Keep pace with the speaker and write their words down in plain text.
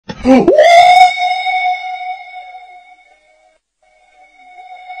哎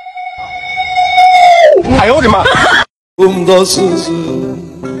呦我的妈Ruhumda sızı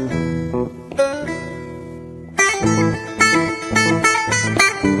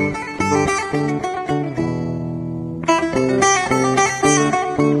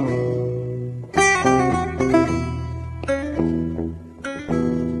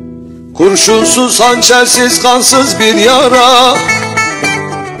Kurşunsuz, hançersiz, kansız bir yara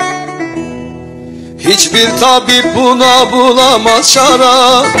Hiçbir tabip buna bulamaz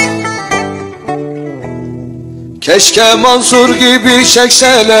çara Keşke Mansur gibi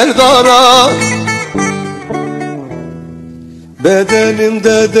çekseler dara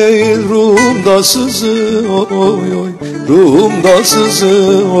Bedenimde değil ruhumda sızı oy oy Ruhumda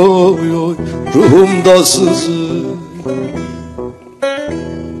sızı oy oy Ruhumda sızı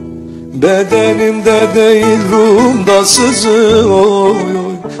Bedenimde değil ruhumda sızı oy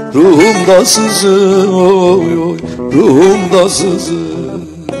oy Ruhumda sızı oy oy Ruhumda sızı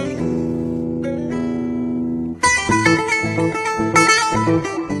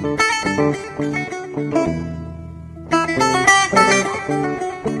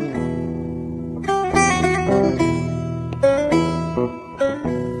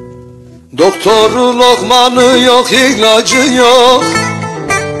Doktoru lokmanı yok, ilacı yok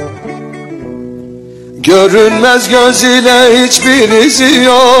Görünmez göz ile hiçbir izi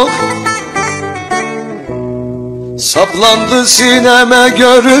yok Saplandı sineme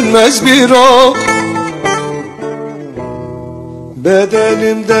görünmez bir ok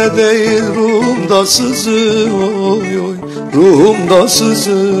Bedenimde değil ruhumda sızı oy oy Ruhumda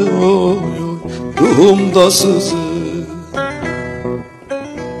sızı oy oy Ruhumda sızı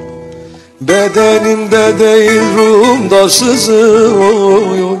Bedenimde değil ruhumda sızı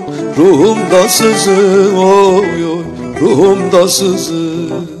oy oy Ruhumda sızı oy oy Ruhumda sızı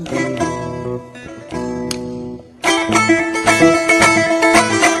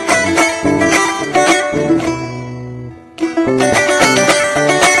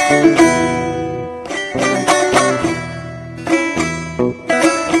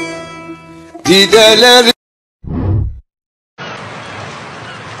Dideler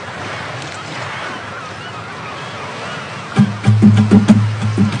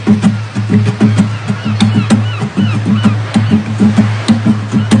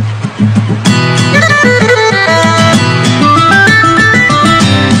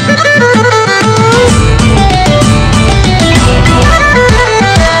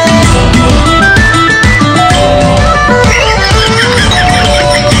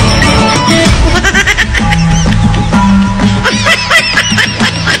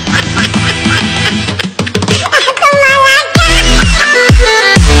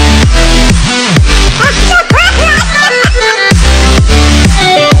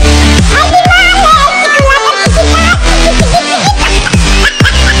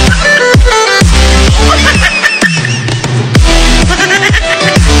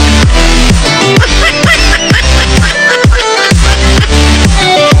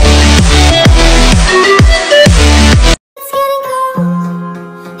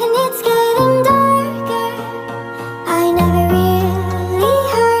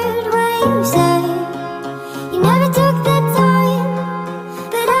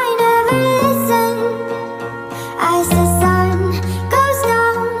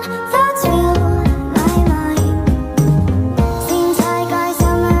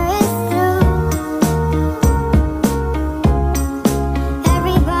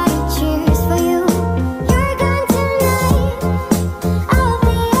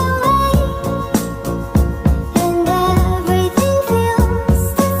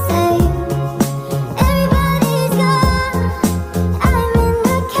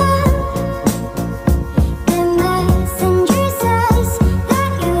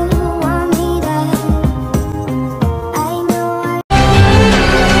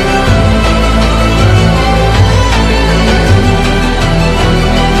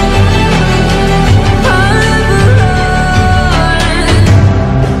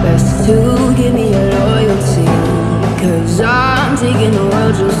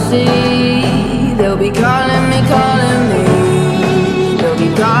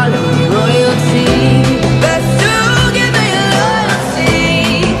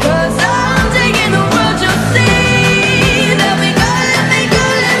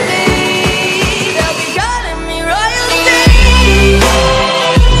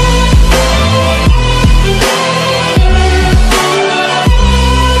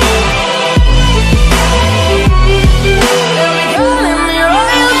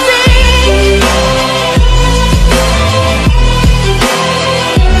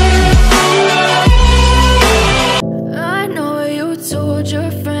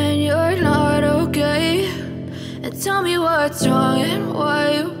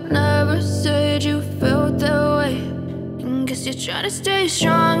trying to stay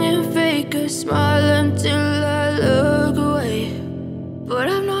strong and fake a smile until I look away. But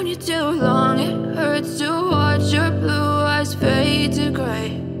I've known you too long, it hurts to watch your blue eyes fade to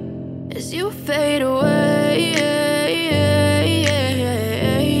gray as you fade away,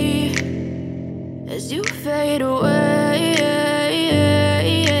 as you fade away.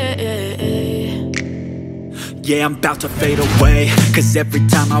 Yeah, I'm about to fade away, cause every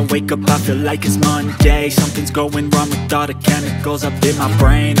time I wake up I feel like it's Monday. Something's going wrong with all the chemicals up in my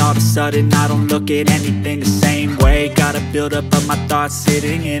brain. All of a sudden I don't look at anything the same way. Gotta build up of my thoughts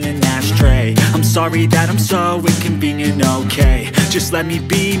sitting in an ashtray. I'm sorry that I'm so inconvenient, okay. Just let me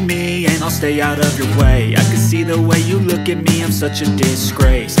be me and I'll stay out of your way. I can see the way you look at me, I'm such a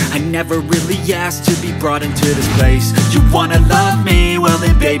disgrace. I never really asked to be brought into this place. You wanna love me? Well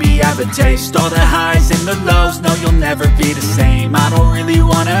then baby I have a taste. All the highs and the lows, no you'll never be the same. I don't really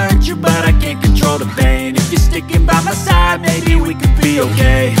wanna hurt you but I can't control the pain. If you're sticking by my side maybe we could be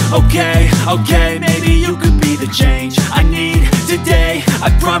okay. Okay, maybe you could be the change I need today. I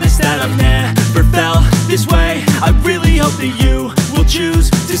promise that I've never felt this way. I really hope that you will choose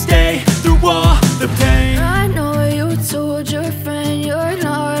to stay through all the pain. I know you told your friend you're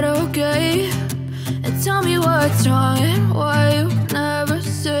not okay, and tell me what's wrong and why you never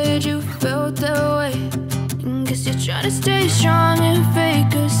said you felt that way. Guess you're trying to stay strong and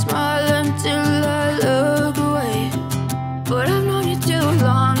fake a smile until I look away. But I've known you too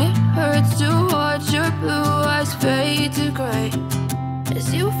long, it hurts to watch your blue eyes fade to gray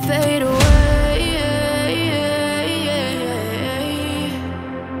as you fade away,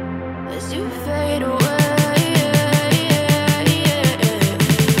 as you fade away,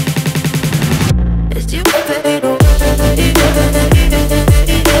 as you fade away.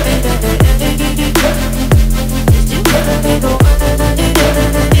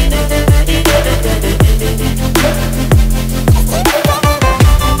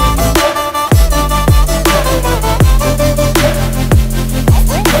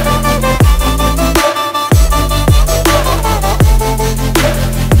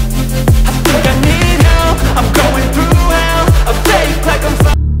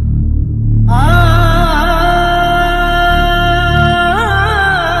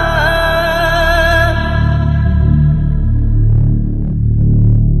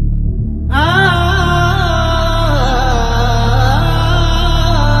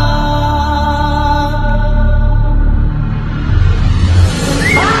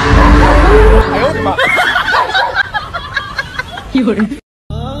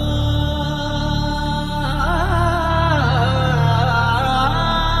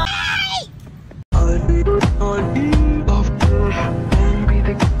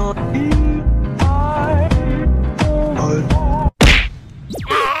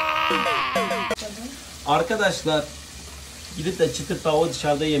 Arkadaşlar, gidip de çıtır tavuğu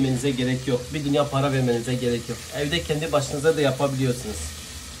dışarıda yemenize gerek yok. Bir dünya para vermenize gerek yok. Evde kendi başınıza da yapabiliyorsunuz.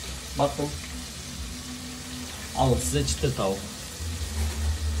 Bakın. Alın size çıtır tavuk.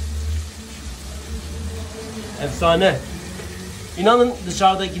 Efsane. İnanın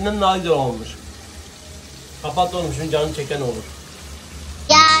dışarıdakinden daha güzel olmuş. Kapat oğlum, şunun canını çeken olur.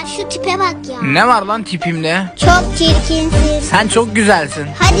 Ya şu tipe bak ya. Ne var lan tipimde? Çok çirkinsin. Sen çok güzelsin.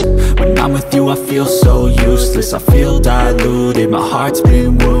 Hadi. When I'm with you I feel so useless. I feel diluted, my heart's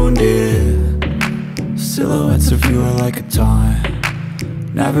been wounded. Silhouettes of you are like a taunt.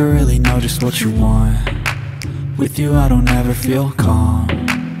 Never really know just what you want. With you I don't ever feel calm.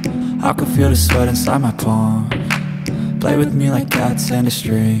 I can feel the sweat inside my palm. Play with me like cats and a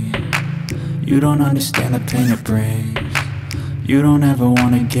string. You don't understand the pain it brings. You don't ever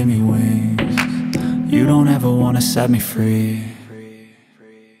wanna give me wings. You don't ever wanna set me free.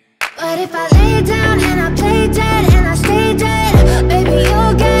 But if I lay down and I play dead,